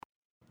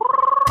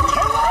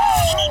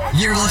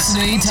You're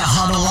listening to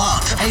Huddle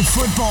Up, a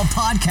football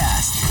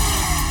podcast.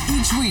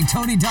 Each week,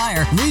 Tony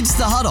Dyer leads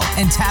the huddle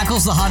and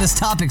tackles the hottest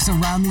topics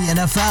around the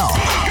NFL.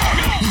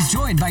 He's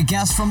joined by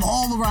guests from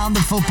all around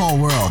the football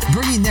world,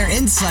 bringing their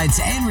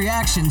insights and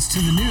reactions to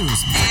the news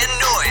and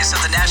noise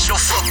of the National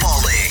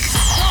Football League.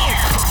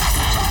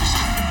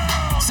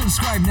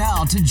 Subscribe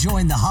now to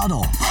join the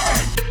huddle.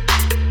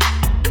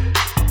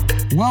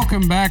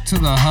 Welcome back to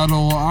the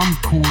huddle. I'm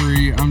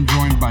Corey. I'm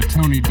joined by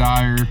Tony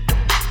Dyer.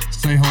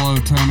 Say hello,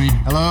 Tony.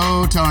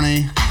 Hello,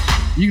 Tony.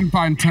 You can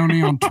find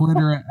Tony on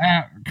Twitter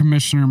at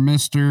Commissioner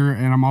Mister,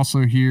 and I'm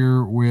also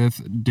here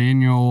with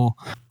Daniel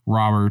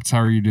Roberts. How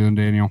are you doing,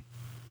 Daniel?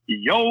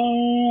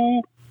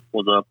 Yo,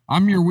 what's up?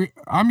 I'm your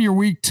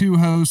week 2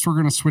 host. We're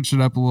gonna switch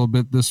it up a little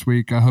bit this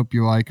week. I hope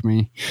you like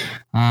me.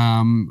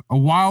 A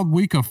wild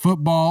week of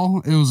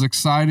football. It was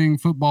exciting.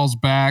 Football's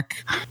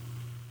back.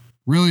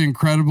 Really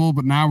incredible,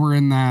 but now we're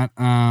in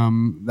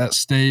that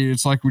state.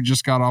 It's like we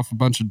just got off a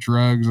bunch of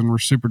drugs and we're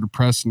super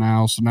depressed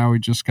now. So now we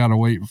just got to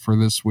wait for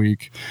this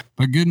week.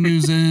 But good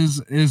news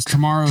is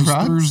tomorrow's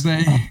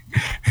Thursday.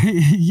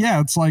 Yeah,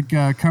 it's like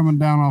coming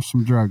down off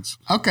some drugs.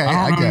 Okay,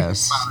 I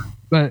guess.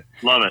 But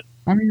Love it.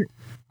 I mean,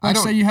 I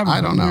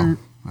don't know.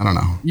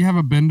 You have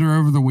a bender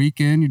over the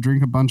weekend. You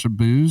drink a bunch of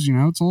booze. You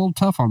know, it's a little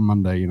tough on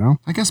Monday. You know.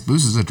 I guess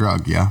booze is a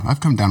drug. Yeah, I've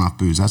come down off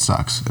booze. That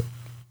sucks.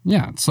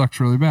 Yeah, it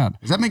sucks really bad.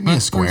 Does that make me a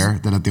square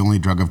that the only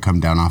drug I've come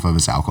down off of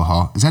is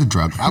alcohol? Is that a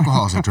drug?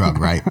 Alcohol is a drug,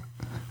 right?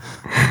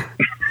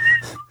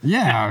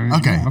 Yeah.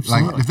 Okay.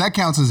 Absolutely. Like if that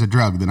counts as a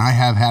drug, then I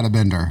have had a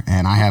bender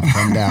and I have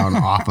come down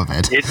off of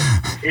it.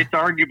 It's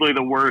arguably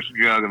the worst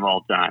drug of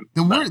all time.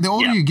 The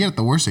older you get,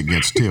 the worse it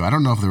gets too. I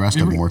don't know if the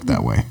rest of them work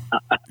that way.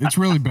 It's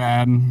really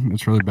bad.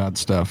 It's really bad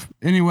stuff.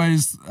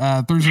 Anyways,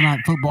 Thursday night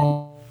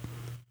football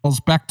is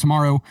back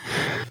tomorrow.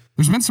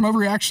 There's been some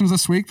overreactions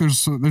this week.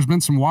 There's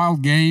been some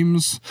wild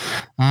games.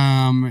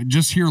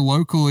 Just here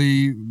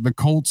locally, the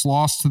Colts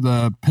lost to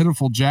the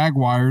pitiful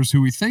Jaguars,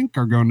 who we think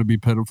are going to be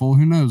pitiful.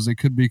 Who knows? They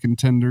could be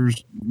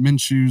contenders.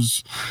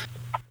 Minshew's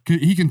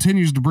he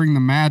continues to bring the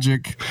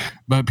magic,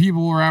 but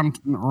people around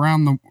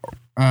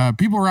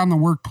the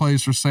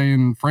workplace are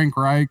saying Frank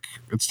Reich,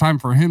 it's time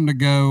for him to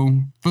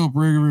go. Philip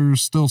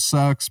Rivers still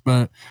sucks,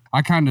 but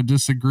I kind of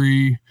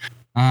disagree.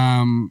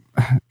 Kind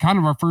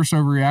of our first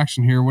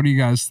overreaction here. What do you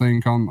guys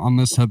think on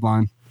this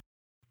headline?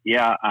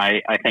 Yeah,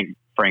 I think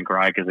Frank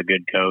Reich is a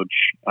good coach.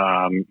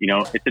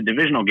 It's a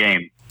divisional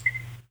game,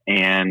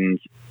 and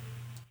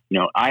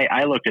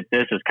I looked at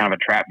this as kind of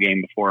a trap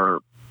game before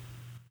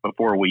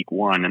week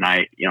 1, and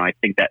I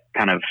think that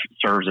kind of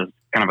serves as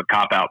kind of a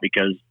cop out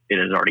because it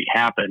has already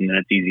happened and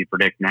it's easy to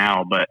predict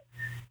now. But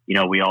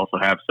we also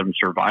have some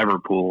survivor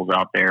pools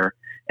out there,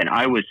 and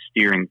I was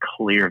steering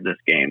clear of this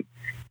game.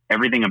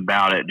 Everything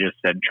about it just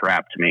said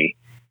trap to me.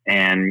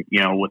 And,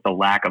 with the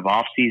lack of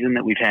off season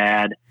that we've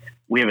had,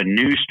 we have a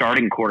new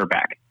starting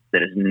quarterback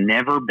that has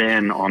never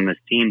been on this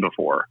team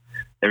before.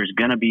 There's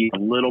going to be a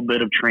little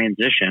bit of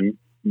transition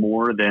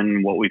more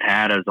than what we've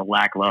had as a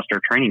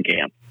lackluster training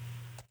camp.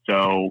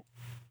 So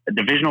a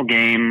divisional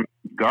game,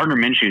 Gardner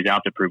Minshew is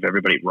out to prove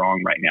everybody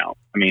wrong right now.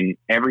 I mean,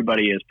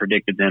 everybody has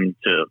predicted them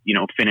to,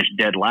 finish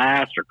dead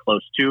last or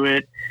close to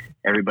it.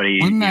 Everybody,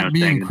 wouldn't that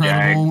be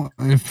incredible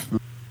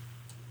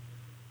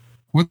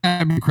Wouldn't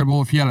that be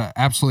incredible if he had an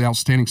absolutely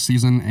outstanding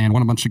season and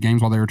won a bunch of games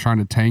while they were trying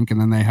to tank,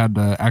 and then they had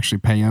to actually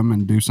pay him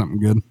and do something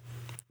good?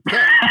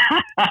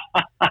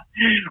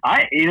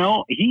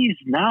 He's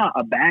not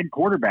a bad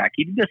quarterback.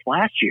 He did this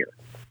last year,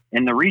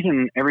 and the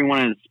reason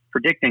everyone is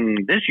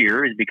predicting this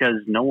year is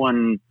because no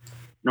one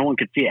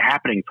could see it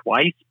happening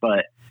twice.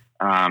 But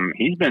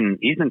he's been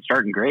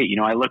starting great.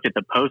 I looked at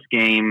the post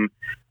game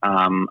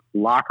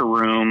locker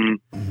room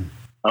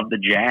of the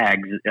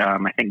Jags. I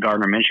think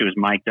Gardner Minshew was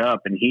mic'd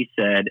up, and he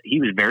said he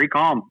was very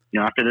calm.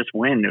 After this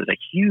win, it was a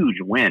huge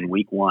win,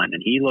 week 1,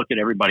 and he looked at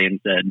everybody and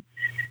said,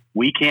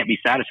 "We can't be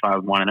satisfied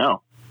with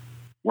 1-0.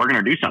 We're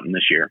going to do something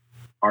this year.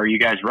 Are you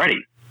guys ready?"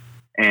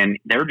 And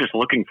they're just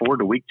looking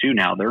forward to week 2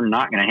 now. They're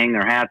not going to hang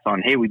their hats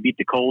on, "Hey, we beat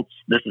the Colts.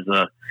 This is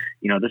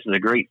a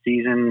great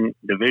season,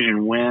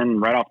 division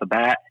win right off the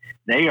bat."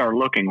 They are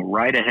looking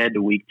right ahead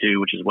to week 2,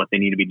 which is what they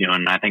need to be doing.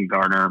 And I think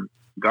Gardner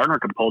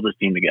could pull this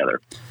team together.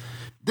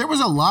 There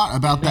was a lot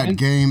about that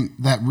game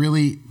that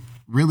really,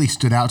 really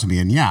stood out to me.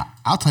 And yeah,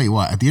 I'll tell you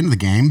what, at the end of the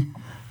game,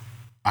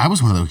 I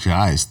was one of those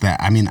guys that,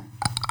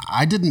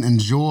 I didn't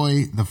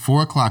enjoy the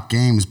 4:00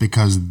 games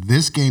because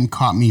this game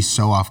caught me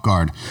so off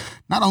guard.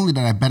 Not only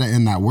did I bet it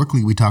in that work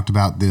league we talked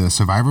about, the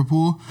survivor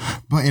pool,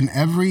 but in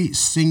every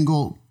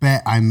single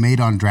bet I made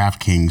on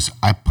DraftKings,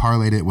 I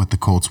parlayed it with the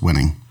Colts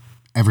winning.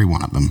 Every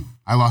one of them.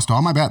 I lost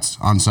all my bets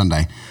on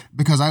Sunday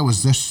because I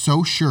was just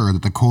so sure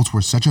that the Colts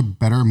were such a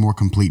better, more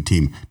complete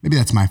team. Maybe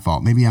that's my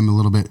fault. Maybe I'm a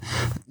little bit,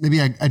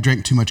 maybe I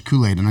drank too much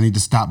Kool-Aid and I need to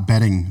stop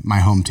betting my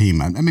home team.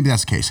 And maybe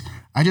that's the case.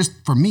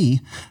 For me,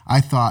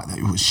 I thought,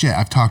 shit,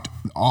 I've talked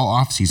all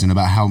offseason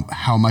about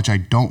how much I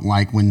don't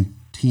like when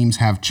teams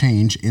have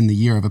change in the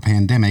year of a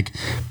pandemic,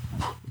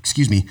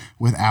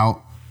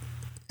 without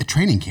a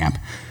training camp.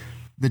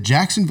 The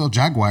Jacksonville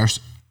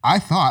Jaguars, I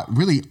thought,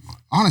 really,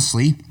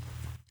 honestly,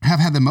 have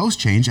had the most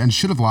change and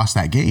should have lost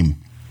that game.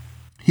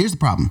 Here's the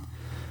problem.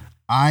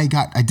 I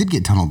did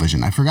get tunnel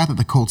vision. I forgot that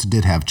the Colts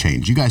did have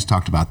change. You guys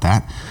talked about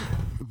that.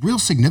 Real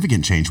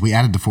significant change. We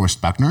added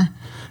DeForest Buckner,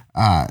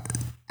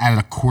 added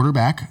a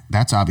quarterback.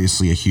 That's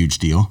obviously a huge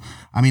deal.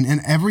 I mean,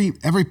 and every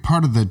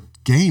part of the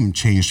game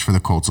changed for the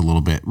Colts a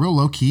little bit. Real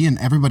low key, and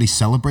everybody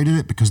celebrated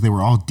it because they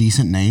were all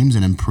decent names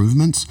and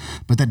improvements,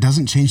 but that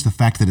doesn't change the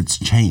fact that it's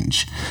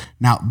change.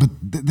 Now, but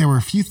there were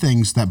a few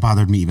things that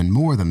bothered me even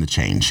more than the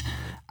change.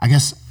 I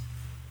guess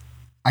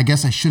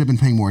I should have been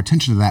paying more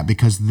attention to that,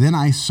 because then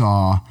I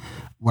saw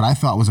what I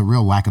thought was a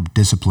real lack of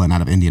discipline out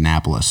of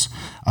Indianapolis.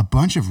 A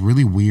bunch of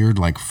really weird,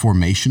 like,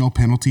 formational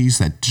penalties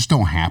that just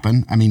don't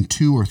happen. I mean,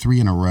 2 or 3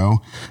 in a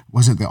row.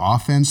 Was it the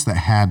offense that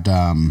had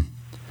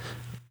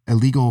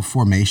illegal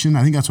formation?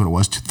 I think that's what it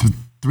was.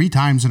 3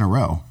 times in a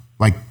row,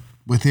 like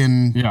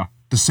within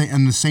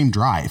the same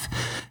drive.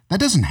 That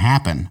doesn't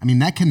happen. I mean,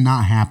 that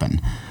cannot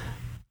happen.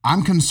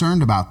 I'm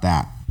concerned about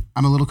that.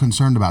 I'm a little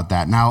concerned about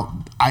that.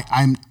 Now,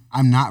 I'm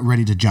not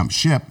ready to jump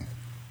ship,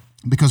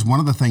 because one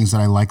of the things that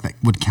I like that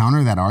would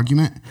counter that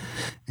argument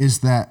is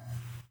that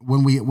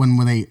when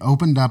they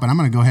opened up, and I'm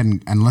going to go ahead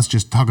and let's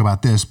just talk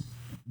about this,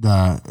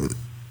 the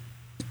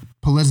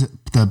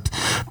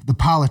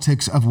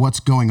politics of what's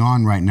going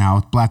on right now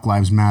with Black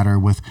Lives Matter,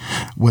 with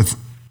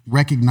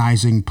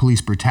recognizing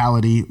police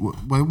brutality,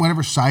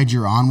 whatever side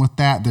you're on with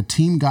that, the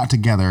team got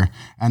together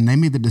and they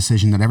made the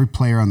decision that every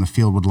player on the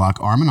field would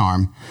lock arm in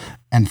arm,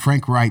 and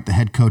Frank Reich, the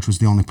head coach, was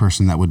the only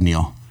person that would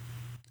kneel.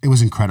 It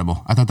was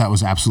incredible. I thought that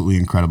was absolutely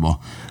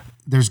incredible.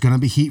 There's going to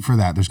be heat for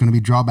that. There's going to be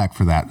drawback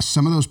for that.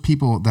 Some of those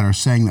people that are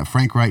saying that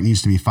Frank Reich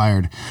needs to be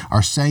fired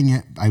are saying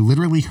it. I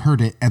literally heard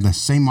it at the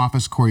same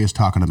office Corey is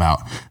talking about.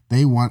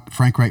 They want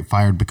Frank Reich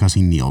fired because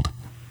he kneeled.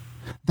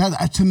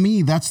 That, to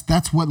me,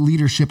 that's what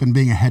leadership and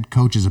being a head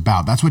coach is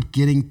about. That's what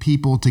getting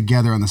people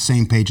together on the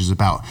same page is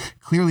about.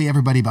 Clearly,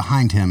 everybody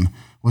behind him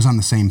was on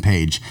the same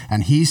page,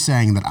 and he's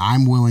saying that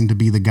I'm willing to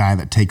be the guy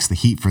that takes the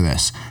heat for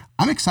this.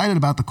 I'm excited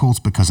about the Colts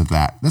because of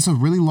that. That's a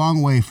really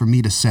long way for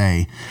me to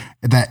say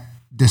that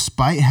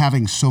despite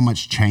having so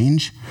much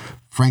change,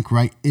 Frank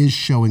Reich is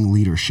showing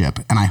leadership,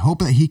 and I hope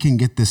that he can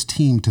get this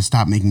team to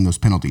stop making those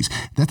penalties.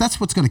 That's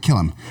what's going to kill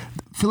him.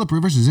 Phillip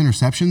Rivers'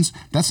 interceptions,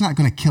 that's not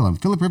going to kill him.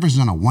 Phillip Rivers is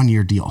on a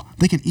 1-year deal.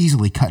 They can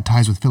easily cut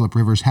ties with Phillip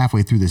Rivers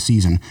halfway through the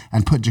season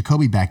and put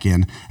Jacoby back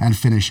in and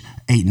finish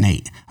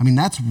 8-8. I mean,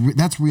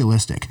 that's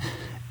realistic.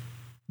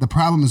 The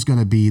problem is going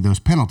to be those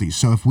penalties.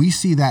 So if we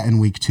see that in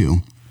week 2,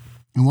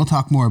 and we'll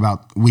talk more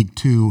about week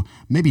 2,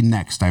 maybe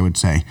next, I would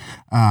say,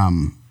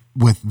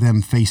 with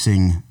them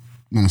facing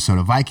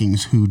Minnesota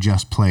Vikings, who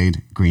just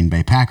played Green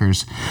Bay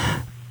Packers.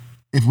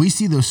 If we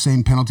see those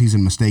same penalties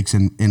and mistakes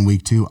in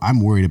week 2,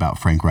 I'm worried about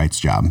Frank Reich's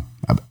job.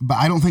 But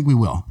I don't think we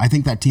will. I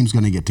think that team's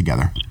going to get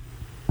together.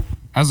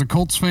 As a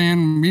Colts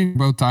fan, me and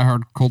both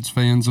diehard Colts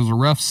fans, it was a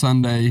rough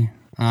Sunday.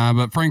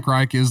 But Frank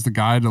Reich is the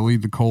guy to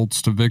lead the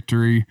Colts to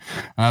victory.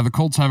 The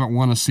Colts haven't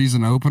won a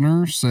season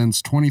opener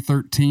since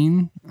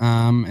 2013.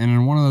 And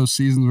in one of those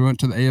seasons, we went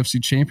to the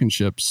AFC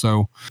Championship.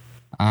 So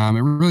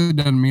it really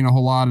doesn't mean a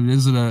whole lot. It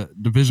is a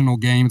divisional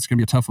game. It's going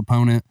to be a tough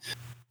opponent.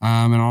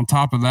 And on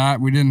top of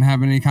that, we didn't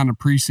have any kind of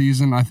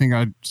preseason. I think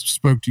I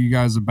spoke to you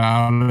guys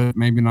about it,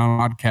 maybe not on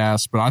a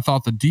podcast, but I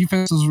thought the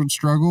defenses would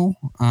struggle.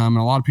 And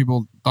a lot of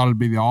people thought it'd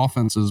be the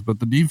offenses,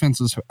 but the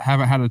defenses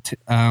haven't had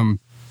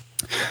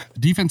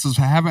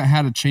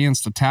a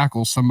chance to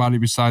tackle somebody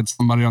besides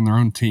somebody on their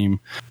own team.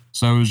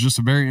 So it was just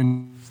a very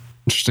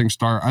interesting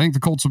start. I think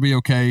the Colts will be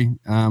okay.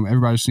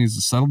 Everybody just needs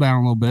to settle down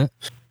a little bit.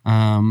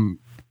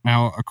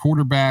 Now, a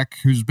quarterback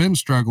who's been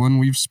struggling,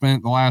 we've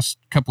spent the last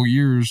couple of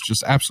years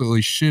just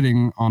absolutely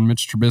shitting on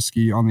Mitch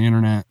Trubisky on the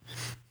internet.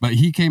 But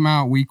he came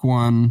out week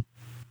 1,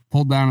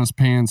 pulled down his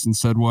pants and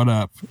said, "What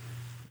up?"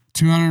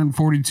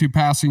 242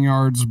 passing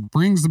yards,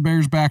 brings the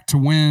Bears back to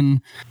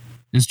win.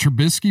 Is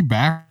Trubisky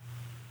back?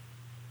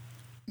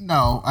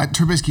 No,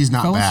 Trubisky's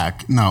not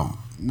back. No.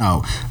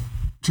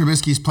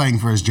 Trubisky's playing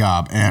for his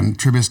job, and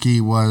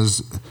Trubisky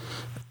was...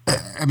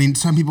 I mean,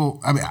 some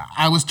people...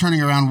 I was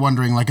turning around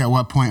wondering, like, at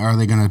what point are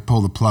they going to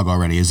pull the plug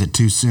already? Is it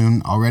too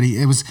soon already?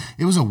 It was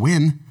a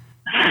win.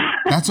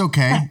 That's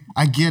okay.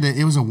 I get it.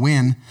 It was a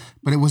win,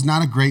 but it was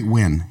not a great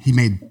win. He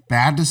made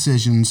bad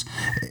decisions.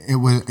 It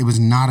was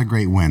not a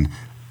great win.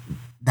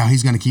 Now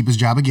he's going to keep his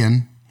job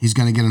again. He's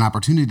going to get an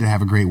opportunity to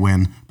have a great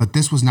win, but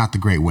this was not the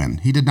great win.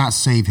 He did not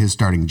save his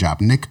starting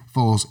job. Nick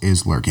Foles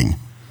is lurking.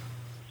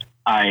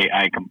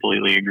 I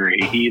completely agree.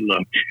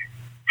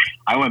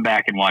 I went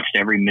back and watched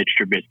every Mitch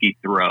Trubisky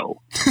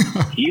throw.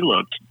 He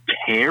looked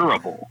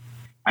terrible.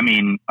 I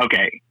mean,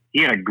 okay,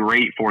 he had a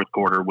great fourth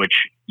quarter, which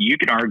you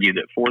could argue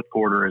that fourth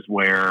quarter is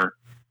where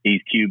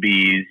these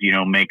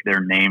QBs, make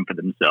their name for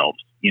themselves.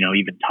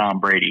 Even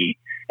Tom Brady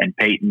and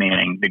Peyton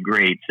Manning, the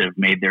greats, have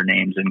made their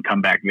names in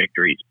comeback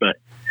victories. But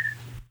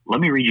let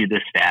me read you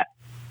this stat.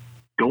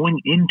 Going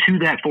into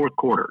that fourth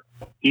quarter,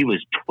 he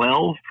was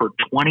 12 for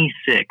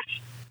 26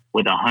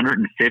 with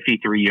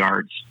 153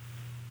 yards.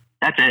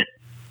 That's it.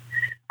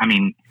 I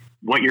mean,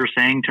 what you're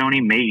saying, Tony,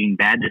 making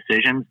bad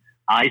decisions,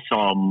 I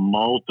saw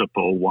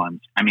multiple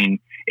ones. I mean,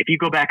 if you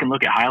go back and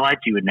look at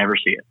highlights, you would never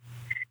see it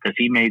because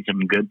he made some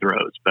good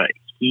throws, but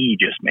he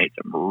just made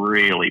some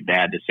really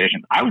bad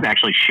decisions. I was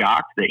actually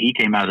shocked that he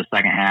came out of the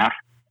second half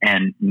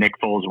and Nick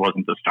Foles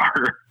wasn't the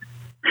starter.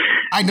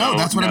 I know.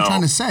 That's what I'm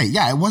trying to say.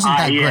 Yeah, it wasn't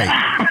that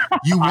great.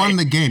 You won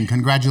the game.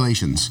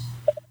 Congratulations.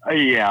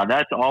 Yeah,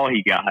 that's all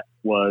he got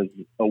was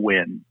a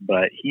win,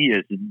 but he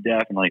is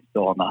definitely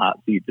still on the hot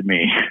seat to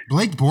me.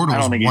 Blake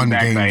Bortles won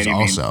games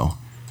also.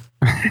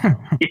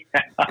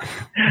 Yeah,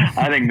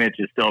 I think Mitch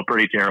is still a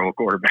pretty terrible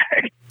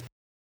quarterback.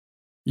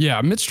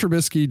 Yeah, Mitch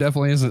Trubisky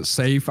definitely isn't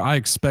safe. I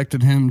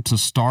expected him to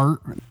start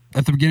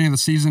at the beginning of the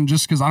season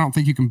just because I don't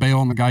think you can bail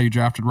on the guy you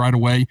drafted right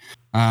away.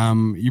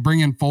 You bring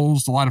in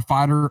Foles to light a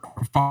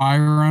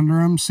fire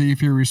under him, see if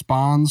he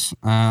responds.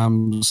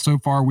 So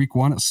far, week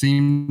one, it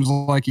seems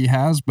like he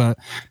has, but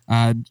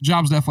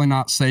job's definitely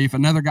not safe.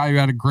 Another guy who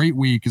had a great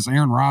week is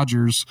Aaron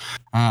Rodgers,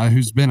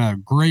 who's been a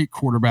great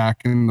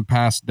quarterback in the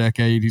past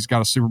decade. He's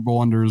got a Super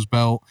Bowl under his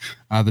belt.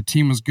 The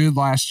team was good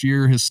last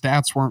year. His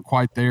stats weren't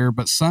quite there,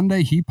 but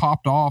Sunday he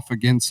popped off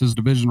against his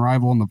division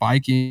rival in the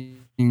Vikings.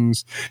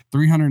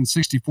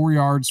 364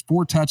 yards,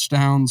 4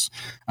 touchdowns.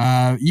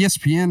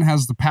 ESPN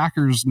has the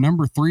Packers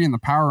number 3 in the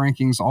power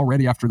rankings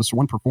already after this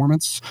one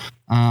performance.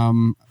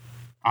 I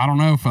don't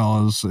know,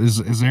 fellas.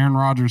 Is Aaron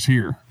Rodgers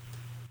here?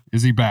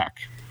 Is he back?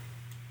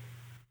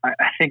 I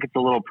think it's a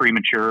little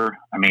premature.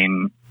 I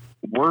mean,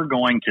 we're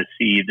going to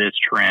see this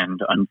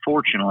trend,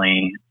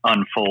 unfortunately,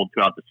 unfold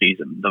throughout the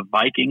season. The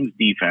Vikings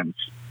defense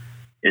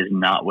is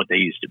not what they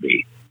used to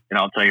be. And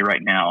I'll tell you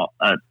right now,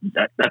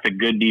 that's a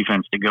good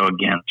defense to go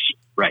against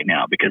right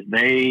now because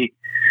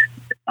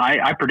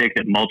I predict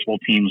that multiple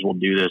teams will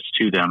do this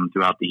to them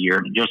throughout the year.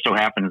 And it just so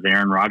happens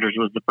Aaron Rodgers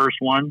was the first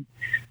one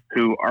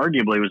who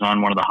arguably was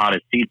on one of the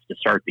hottest seats to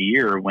start the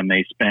year when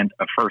they spent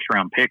a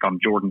first-round pick on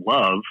Jordan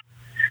Love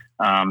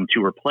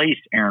to replace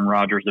Aaron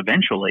Rodgers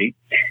eventually.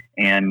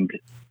 And,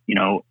 you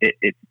know,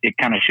 it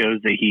kind of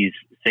shows that he's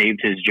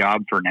saved his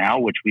job for now,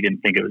 which we didn't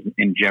think it was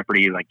in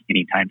jeopardy like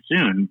anytime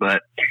soon.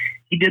 But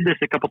he did this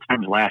a couple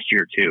times last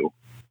year too.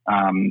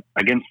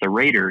 Against the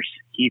Raiders,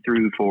 he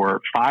threw for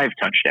 5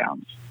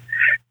 touchdowns.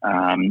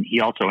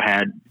 He also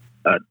had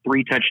a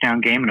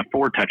 3-touchdown game and a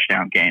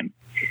 4-touchdown game.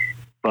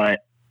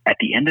 But at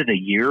the end of the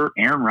year,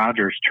 Aaron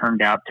Rodgers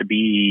turned out to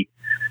be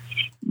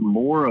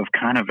more of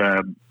kind of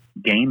a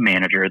game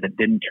manager that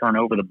didn't turn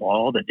over the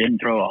ball, that didn't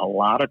throw a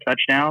lot of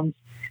touchdowns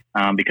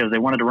because they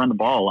wanted to run the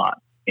ball a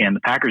lot. And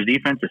the Packers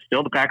defense is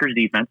still the Packers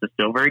defense. It's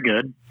still very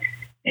good.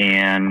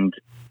 And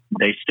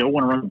they still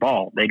want to run the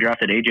ball. They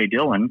drafted A.J.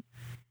 Dillon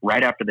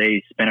right after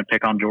they spent a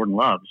pick on Jordan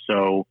Love.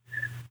 So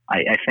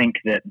I think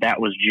that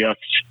was just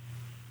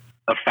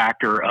a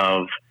factor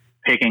of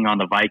picking on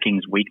the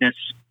Vikings' weakness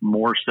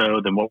more so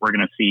than what we're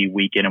going to see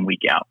week in and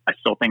week out. I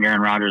still think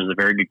Aaron Rodgers is a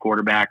very good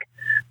quarterback,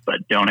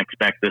 but don't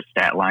expect this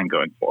stat line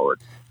going forward.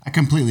 I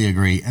completely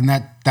agree. And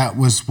that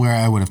was where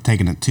I would have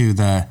taken it too.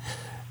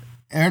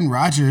 Aaron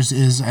Rodgers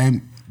is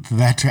a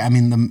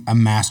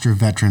master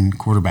veteran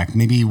quarterback,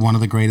 maybe one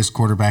of the greatest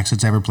quarterbacks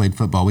that's ever played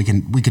football. We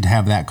could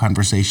have that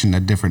conversation a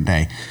different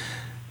day.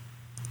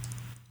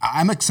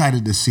 I'm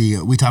excited to see.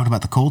 We talked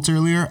about the Colts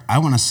earlier. I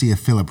want to see a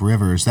Phillip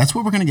Rivers. That's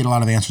where we're going to get a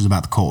lot of answers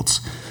about the Colts.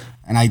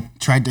 And I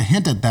tried to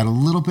hint at that a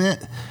little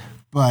bit,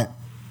 but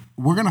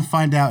we're going to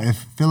find out if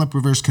Phillip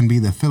Rivers can be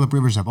the Phillip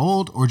Rivers of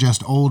old or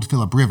just old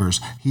Phillip Rivers.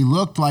 He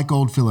looked like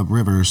old Phillip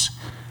Rivers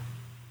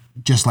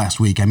just last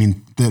week. I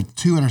mean, the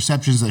 2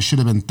 interceptions that should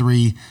have been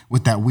 3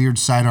 with that weird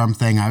sidearm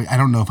thing. I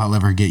don't know if I'll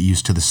ever get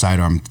used to the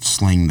sidearm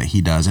sling that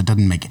he does. It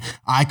doesn't make it.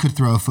 I could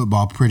throw a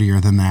football prettier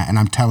than that, and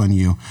I'm telling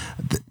you,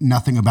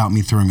 nothing about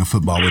me throwing a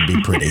football would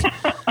be pretty.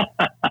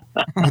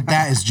 But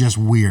that is just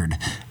weird.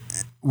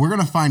 We're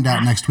going to find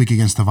out next week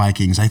against the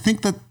Vikings. I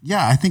think the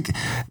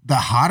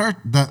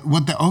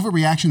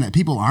overreaction that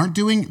people aren't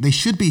doing, they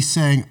should be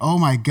saying, oh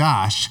my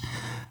gosh,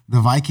 the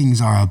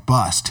Vikings are a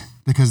bust.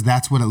 Because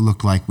that's what it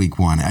looked like week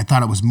 1. I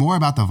thought it was more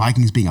about the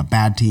Vikings being a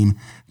bad team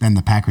than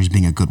the Packers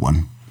being a good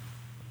one.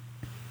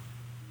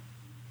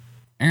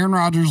 Aaron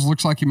Rodgers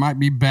looks like he might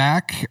be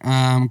back.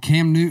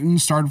 Cam Newton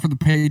started for the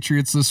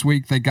Patriots this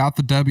week. They got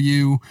the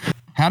W.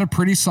 Had a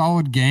pretty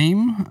solid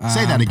game.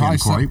 Say that again,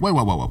 Corey.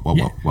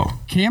 Whoa.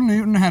 Cam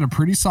Newton had a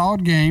pretty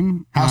solid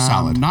game. How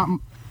solid?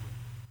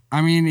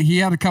 He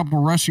had a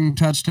couple rushing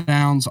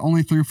touchdowns,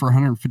 only threw for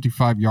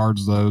 155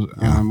 yards, though,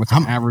 with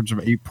an average of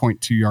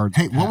 8.2 yards.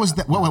 Hey, what was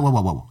that?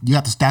 Whoa. You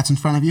got the stats in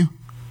front of you?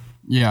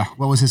 Yeah.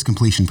 What was his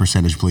completion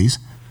percentage, please?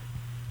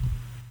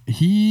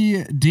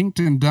 He dinked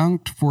and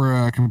dunked for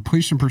a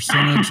completion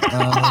percentage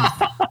of...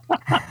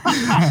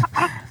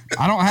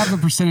 I don't have the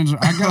percentage.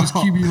 I got his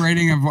QB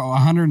rating of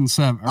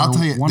 107. I'll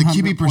tell you, the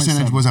QB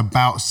percentage was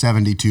about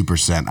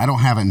 72%. I don't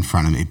have it in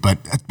front of me, but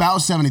about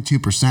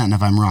 72%. And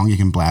if I'm wrong, you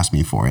can blast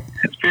me for it.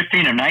 It's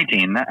 15 or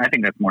 19. I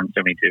think that's more than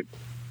 72.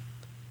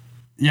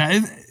 Yeah,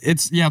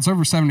 it's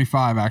over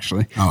 75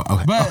 actually. Oh,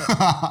 okay. But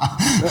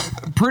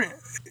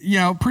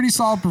pretty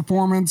solid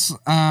performance.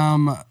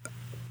 Not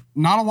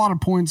a lot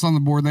of points on the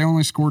board. They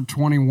only scored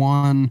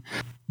 21.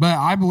 But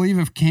I believe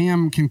if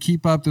Cam can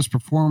keep up this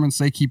performance,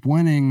 they keep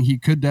winning, he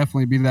could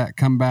definitely be that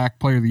comeback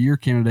player of the year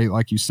candidate,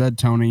 like you said,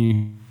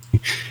 Tony.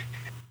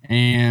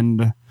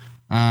 And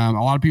a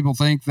lot of people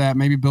think that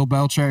maybe Bill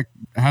Belichick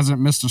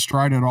hasn't missed a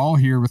stride at all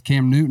here with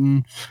Cam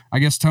Newton. I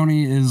guess,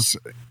 Tony, is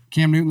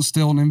Cam Newton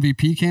still an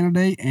MVP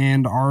candidate,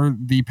 and are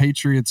the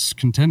Patriots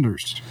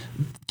contenders?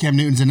 Cam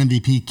Newton's an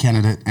MVP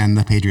candidate, and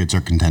the Patriots are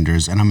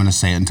contenders, and I'm going to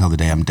say it until the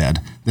day I'm dead.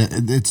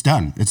 It's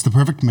done. It's the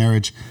perfect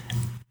marriage.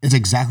 It's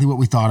exactly what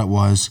we thought it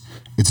was.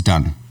 It's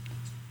done.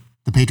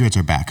 The Patriots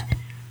are back.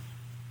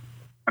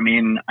 I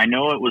mean, I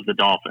know it was the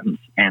Dolphins,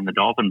 and the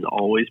Dolphins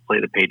always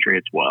play the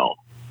Patriots well.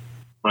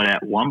 But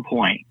at one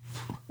point,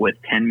 with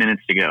 10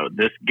 minutes to go,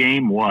 this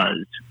game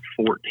was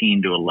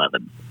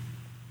 14-11.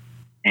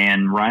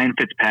 And Ryan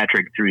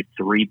Fitzpatrick threw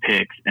 3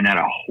 picks and had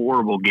a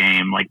horrible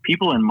game. Like,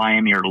 people in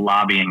Miami are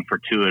lobbying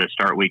for Tua to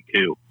start week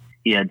 2.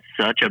 He had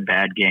such a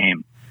bad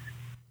game,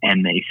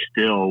 and they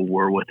still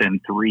were within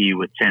 3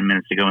 with 10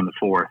 minutes to go in the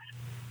fourth.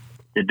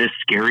 Did this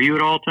scare you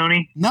at all,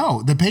 Tony?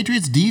 No, the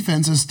Patriots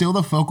defense is still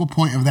the focal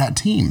point of that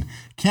team.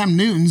 Cam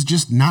Newton's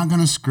just not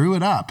going to screw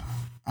it up.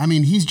 I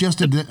mean, he's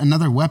just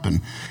another weapon.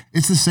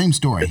 It's the same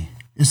story.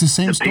 It's the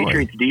same story. The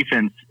Patriots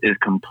defense is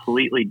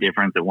completely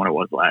different than what it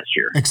was last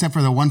year. Except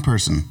for the one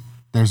person.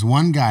 There's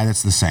one guy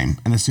that's the same,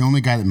 and it's the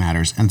only guy that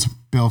matters, and it's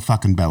Bill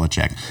fucking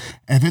Belichick.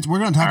 We're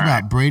going to talk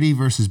about Brady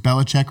versus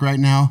Belichick right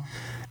now.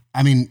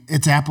 I mean,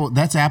 it's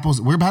that's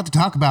apples. We're about to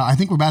talk about, I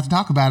think we're about to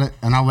talk about it,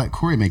 and I'll let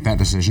Corey make that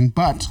decision.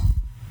 But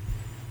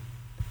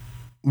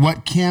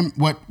what Cam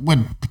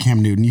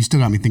Newton, you still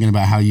got me thinking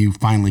about how you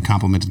finally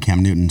complimented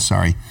Cam Newton.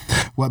 Sorry.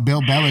 What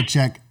Bill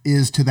Belichick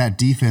is to that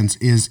defense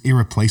is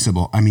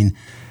irreplaceable. I mean,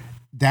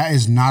 that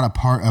is not a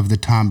part of the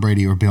Tom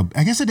Brady or Bill.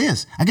 I guess it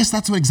is. I guess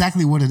that's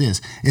exactly what it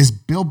is. Is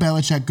Bill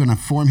Belichick going to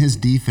form his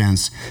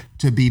defense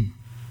to be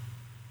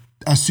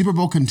a Super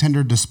Bowl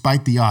contender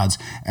despite the odds?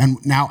 And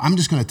now I'm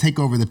just going to take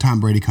over the Tom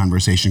Brady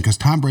conversation because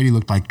Tom Brady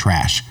looked like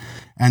trash.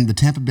 And the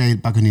Tampa Bay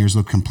Buccaneers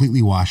looked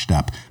completely washed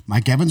up.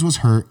 Mike Evans was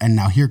hurt, and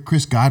now here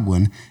Chris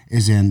Godwin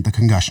is in the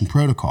concussion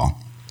protocol.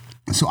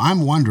 So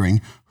I'm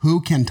wondering,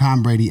 who can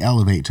Tom Brady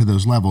elevate to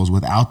those levels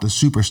without the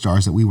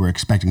superstars that we were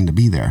expecting to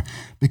be there?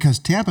 Because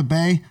Tampa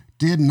Bay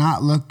did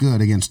not look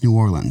good against New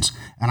Orleans.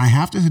 And I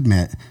have to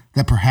admit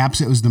that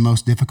perhaps it was the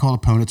most difficult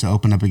opponent to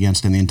open up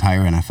against in the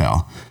entire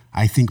NFL.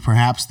 I think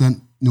perhaps the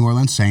New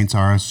Orleans Saints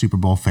are a Super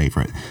Bowl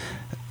favorite.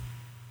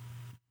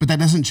 But that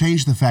doesn't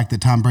change the fact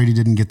that Tom Brady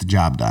didn't get the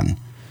job done.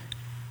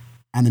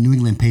 And the New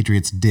England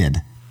Patriots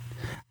did.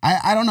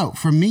 I don't know.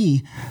 For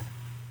me,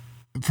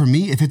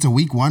 if it's a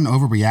week 1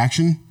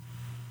 overreaction,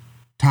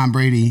 Tom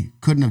Brady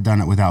couldn't have done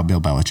it without Bill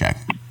Belichick.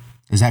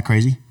 Is that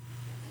crazy?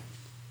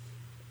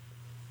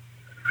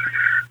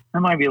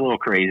 That might be a little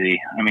crazy.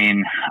 I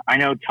mean, I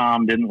know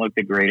Tom didn't look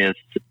the greatest,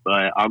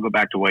 but I'll go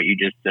back to what you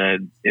just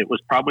said. It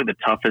was probably the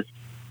toughest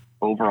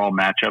overall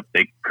matchup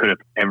they could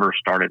have ever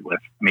started with.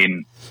 I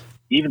mean,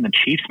 even the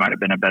Chiefs might have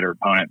been a better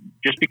opponent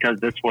just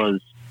because this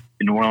was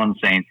the New Orleans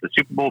Saints, the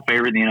Super Bowl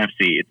favorite in the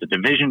NFC. It's a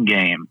division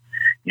game.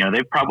 You know,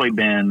 they've probably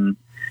been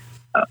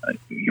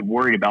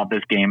worried about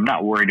this game,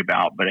 not worried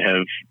about, but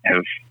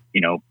have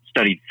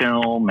studied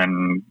film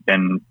and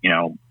been,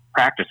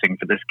 practicing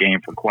for this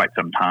game for quite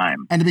some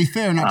time. And to be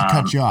fair, not to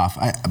cut you off,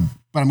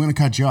 but I'm going to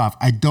cut you off.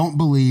 I don't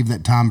believe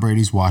that Tom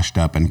Brady's washed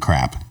up and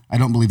crap. I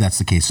don't believe that's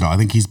the case at all. I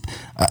think he's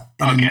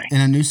in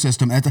a new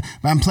system. But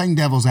I'm playing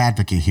devil's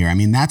advocate here. I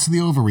mean, that's the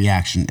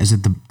overreaction, is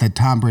that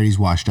Tom Brady's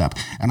washed up.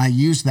 And I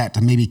use that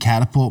to maybe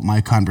catapult my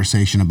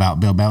conversation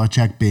about Bill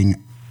Belichick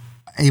being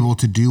able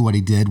to do what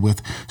he did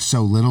with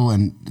so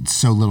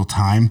little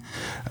time.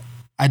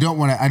 I don't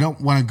want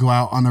to go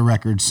out on the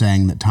record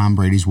saying that Tom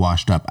Brady's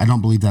washed up. I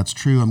don't believe that's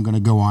true. I'm going to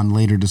go on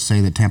later to say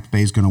that Tampa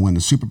Bay is going to win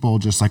the Super Bowl,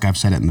 just like I've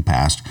said it in the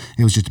past.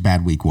 It was just a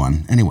bad week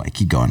 1. Anyway,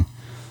 keep going.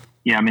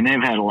 Yeah, I mean, they've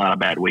had a lot of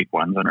bad week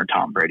 1s under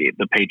Tom Brady.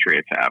 The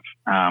Patriots have.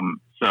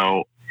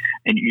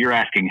 And you're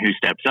asking who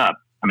steps up.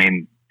 I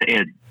mean,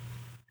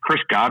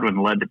 Chris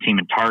Godwin led the team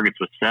in targets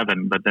with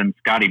 7, but then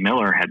Scotty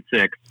Miller had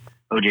 6.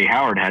 O.J.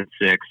 Howard had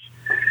 6.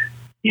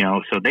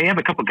 So they have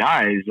a couple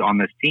guys on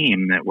this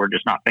team that we're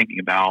just not thinking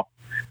about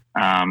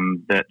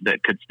that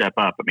could step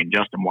up. I mean,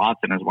 Justin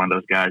Watson is one of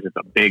those guys that's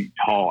a big,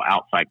 tall,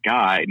 outside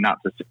guy. Not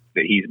to say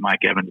that he's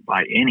Mike Evans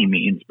by any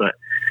means, but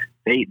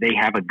they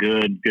have a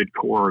good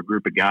core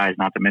group of guys,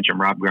 not to mention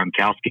Rob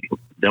Gronkowski.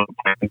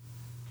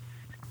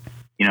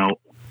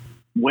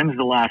 When's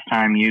the last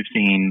time you've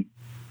seen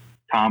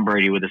Tom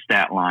Brady with a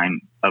stat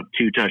line of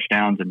 2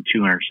 touchdowns and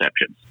 2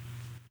 interceptions?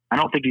 I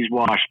don't think he's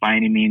washed by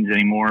any means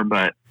anymore,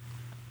 but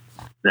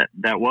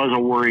that was a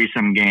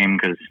worrisome game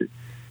because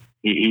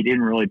he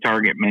didn't really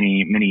target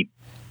many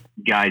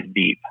guys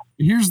deep.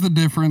 Here's the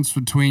difference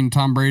between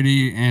Tom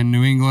Brady and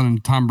New England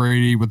and Tom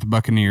Brady with the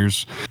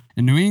Buccaneers.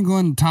 In New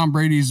England, Tom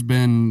Brady's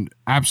been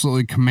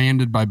absolutely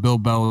commanded by Bill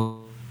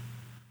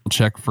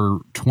Belichick for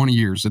 20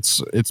 years.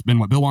 It's been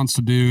what Bill wants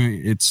to do.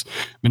 It's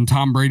been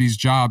Tom Brady's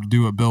job to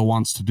do what Bill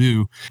wants to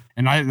do.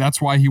 And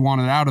that's why he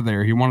wanted out of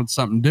there. He wanted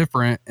something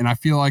different. And I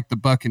feel like the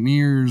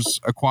Buccaneers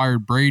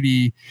acquired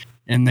Brady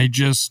and they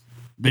just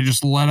they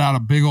just let out a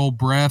big old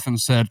breath and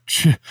said,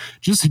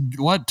 just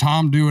let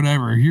Tom do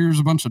whatever. Here's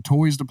a bunch of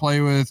toys to play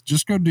with.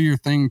 Just go do your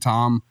thing,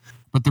 Tom.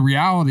 But the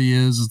reality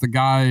is the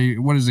guy,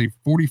 what is he,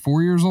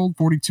 44 years old,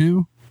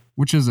 42?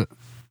 Which is it?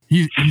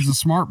 He's a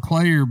smart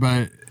player,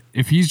 but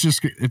if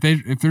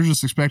they're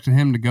just expecting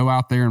him to go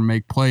out there and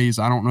make plays,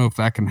 I don't know if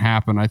that can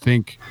happen. I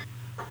think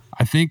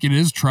it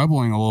is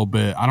troubling a little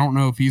bit. I don't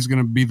know if he's going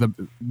to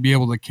be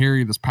able to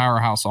carry this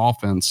powerhouse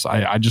offense.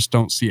 I just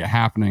don't see it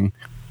happening.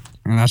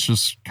 And that's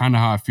just kind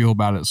of how I feel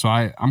about it. So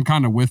I'm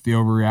kind of with the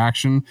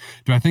overreaction.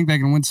 Do I think they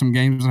can win some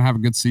games and have a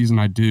good season?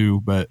 I do,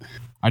 but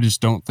I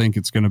just don't think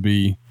it's going to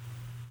be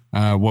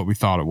what we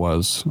thought it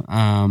was.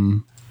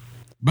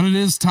 But it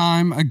is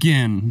time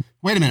again.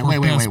 Wait a minute.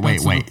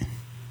 Wait.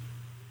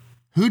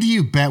 Who do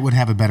you bet would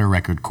have a better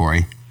record,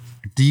 Corey?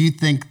 Do you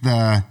think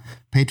the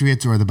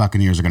Patriots or the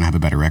Buccaneers are going to have a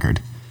better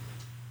record?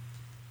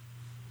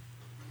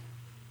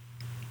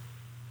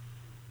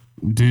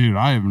 Dude,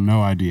 I have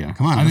no idea.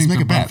 Come on, let's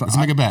make a bet. Let's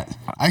make a bet.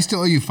 I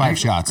still owe you 5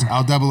 shots.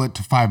 I'll double it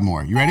to 5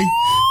 more. You ready?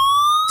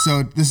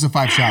 So this is a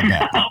 5-shot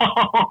bet.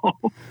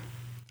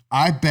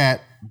 I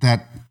bet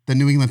that the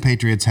New England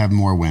Patriots have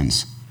more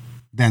wins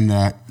than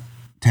the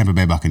Tampa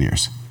Bay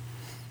Buccaneers.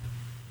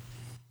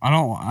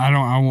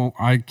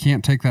 I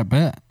can't take that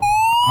bet.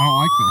 I don't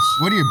like this.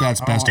 What are your bets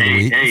best of the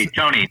week? Hey,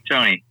 Tony.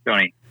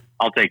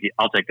 I'll take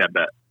that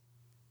bet.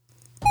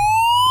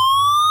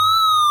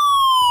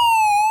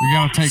 We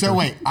gotta take. So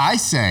wait, I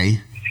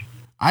say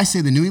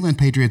the New England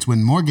Patriots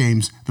win more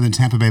games than the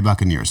Tampa Bay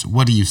Buccaneers.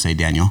 What do you say,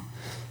 Daniel?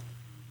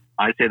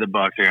 I say the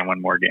Bucs are going to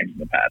win more games than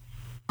the Pats.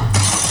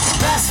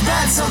 Best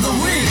bets of the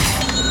week.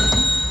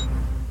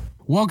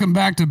 Welcome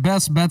back to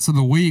Best Bets of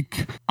the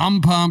Week.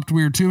 I'm pumped.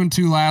 We were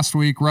 2-2 last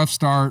week. Rough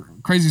start.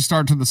 Crazy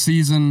start to the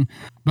season.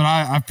 But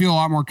I feel a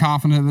lot more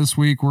confident this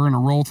week. We're going to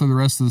roll through the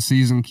rest of the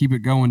season, keep it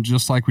going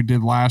just like we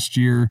did last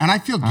year. And I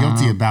feel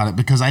guilty about it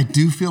because I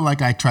do feel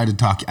like I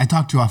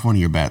talked you off one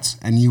of your bets,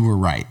 and you were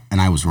right, and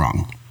I was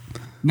wrong.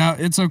 No,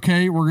 it's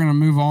okay. We're going to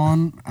move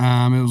on.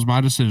 It was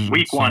my decision.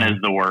 Week one is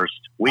the worst.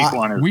 Week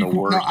one is the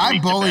worst. No, I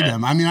bullied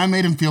him. I mean, I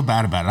made him feel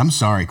bad about it. I'm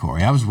sorry,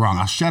 Corey. I was wrong.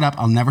 I'll shut up.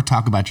 I'll never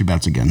talk about your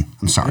bets again.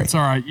 I'm sorry. It's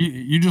all right.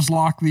 You just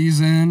lock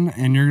these in,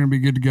 and you're going to be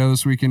good to go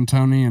this weekend,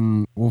 Tony,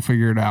 and we'll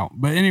figure it out.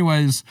 But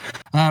anyways,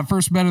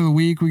 first bet of the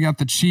week, we got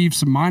the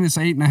Chiefs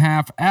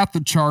 -8.5 at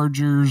the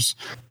Chargers.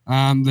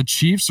 The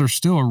Chiefs are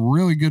still a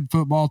really good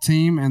football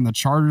team, and the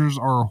Chargers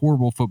are a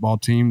horrible football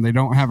team. They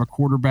don't have a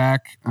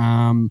quarterback.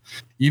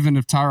 Even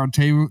if Tyrod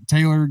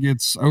Taylor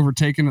gets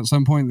overtaken at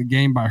some point in the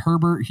game by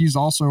Herbert, he's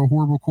also a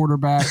horrible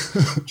quarterback.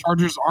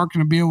 Chargers aren't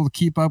going to be able to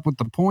keep up with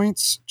the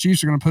points.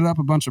 Chiefs are going to put up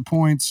a bunch of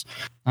points.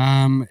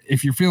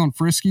 If you're feeling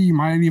frisky, you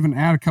might even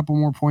add a couple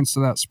more points to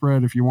that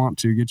spread if you want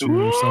to get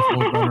yourself a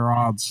little better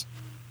odds.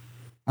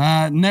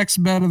 Next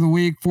bet of the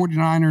week,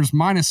 49ers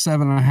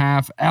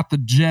 -7.5 at the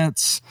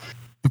Jets.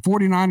 The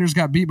 49ers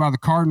got beat by the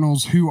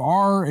Cardinals, who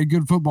are a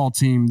good football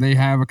team. They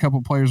have a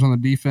couple players on the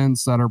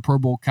defense that are Pro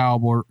Bowl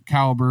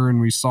caliber, and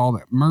we saw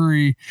that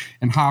Murray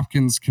and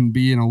Hopkins can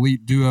be an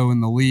elite duo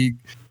in the league.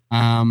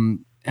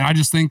 And I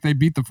just think they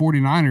beat the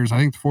 49ers. I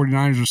think the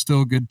 49ers are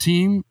still a good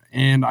team,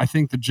 and I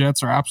think the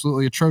Jets are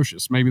absolutely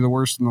atrocious, maybe the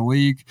worst in the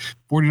league.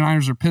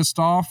 49ers are pissed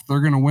off. They're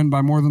going to win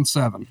by more than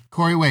 7.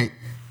 Corey, wait.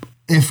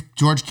 If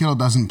George Kittle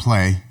doesn't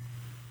play,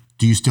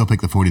 do you still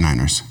pick the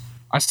 49ers?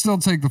 I still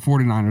take the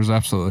 49ers,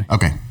 absolutely.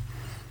 Okay.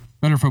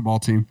 Better football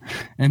team.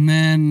 And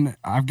then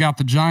I've got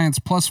the Giants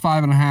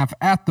 +5.5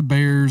 at the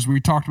Bears.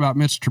 We talked about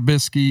Mitch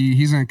Trubisky.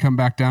 He's going to come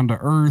back down to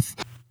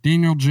earth.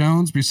 Daniel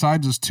Jones,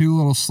 besides his 2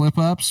 little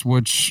slip-ups,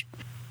 which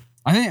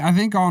I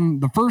think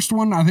on the first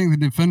one, I think the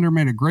defender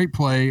made a great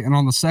play. And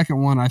on the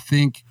second one, I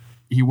think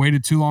he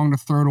waited too long to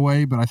throw it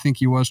away, but I think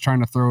he was trying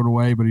to throw it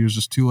away, but he was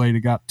just too late.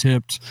 It got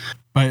tipped.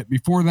 But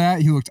before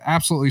that, he looked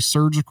absolutely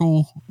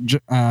surgical.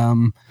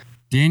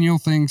 Daniel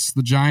thinks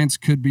the Giants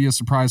could be a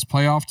surprise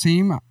playoff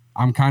team.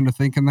 I'm kind of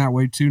thinking that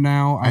way too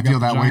now. I feel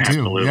that way too.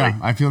 Absolutely. Yeah,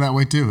 I feel that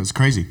way too. It's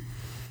crazy.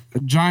 The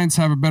Giants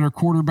have a better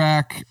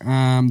quarterback.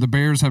 The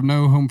Bears have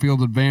no home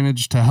field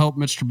advantage to help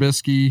Mitch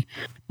Trubisky.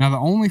 Now, the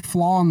only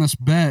flaw in this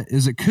bet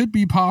is it could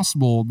be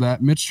possible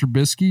that Mitch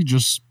Trubisky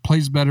just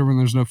plays better when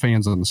there's no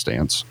fans in the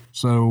stands.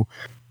 So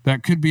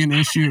that could be an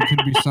issue. It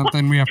could be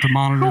something we have to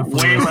monitor.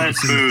 Way less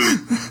food.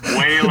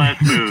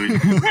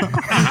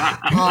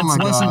 Oh my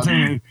God.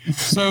 God.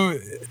 So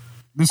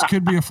this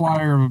could be a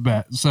flyer of a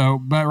bet. So,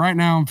 but right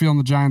now I'm feeling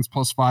the Giants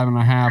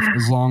 +5.5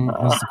 as long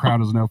as the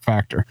crowd is no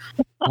factor.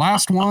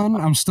 Last one,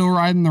 I'm still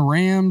riding the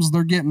Rams.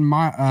 They're getting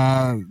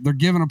they're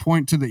giving a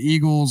point to the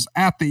Eagles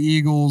at the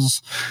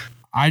Eagles.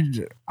 I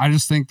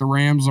just think the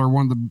Rams are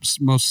one of the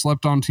most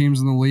slept-on teams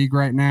in the league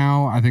right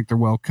now. I think they're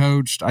well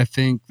coached. I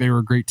think they were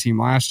a great team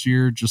last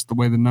year. Just the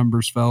way the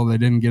numbers fell, they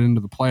didn't get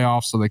into the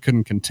playoffs, so they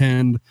couldn't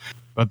contend.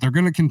 But they're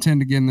going to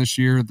contend again this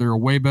year. They're a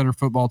way better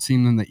football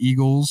team than the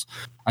Eagles.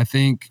 I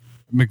think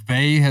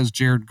McVay has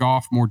Jared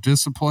Goff more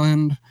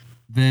disciplined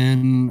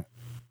than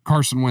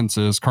Carson Wentz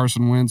is.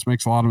 Carson Wentz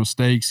makes a lot of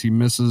mistakes. He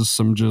misses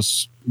some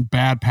just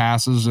bad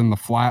passes in the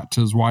flat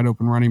to his wide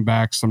open running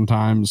back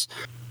sometimes.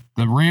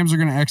 The Rams are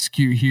going to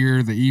execute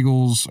here. The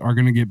Eagles are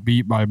going to get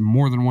beat by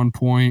more than 1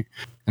 point,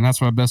 and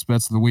that's my best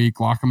bets of the week.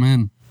 Lock them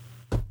in.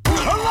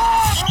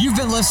 You've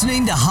been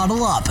listening to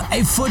Huddle Up,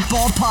 a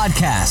football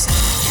podcast.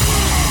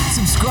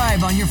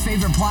 Subscribe on your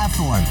favorite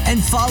platform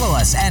and follow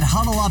us at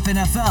Huddle Up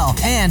NFL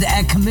and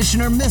at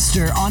Commissioner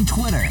Mister on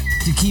Twitter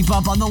to keep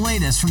up on the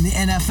latest from the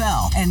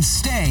NFL and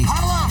stay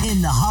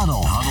in the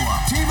huddle. Huddle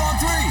Up. Team on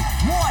 3.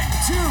 1,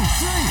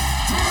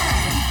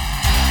 2, 3.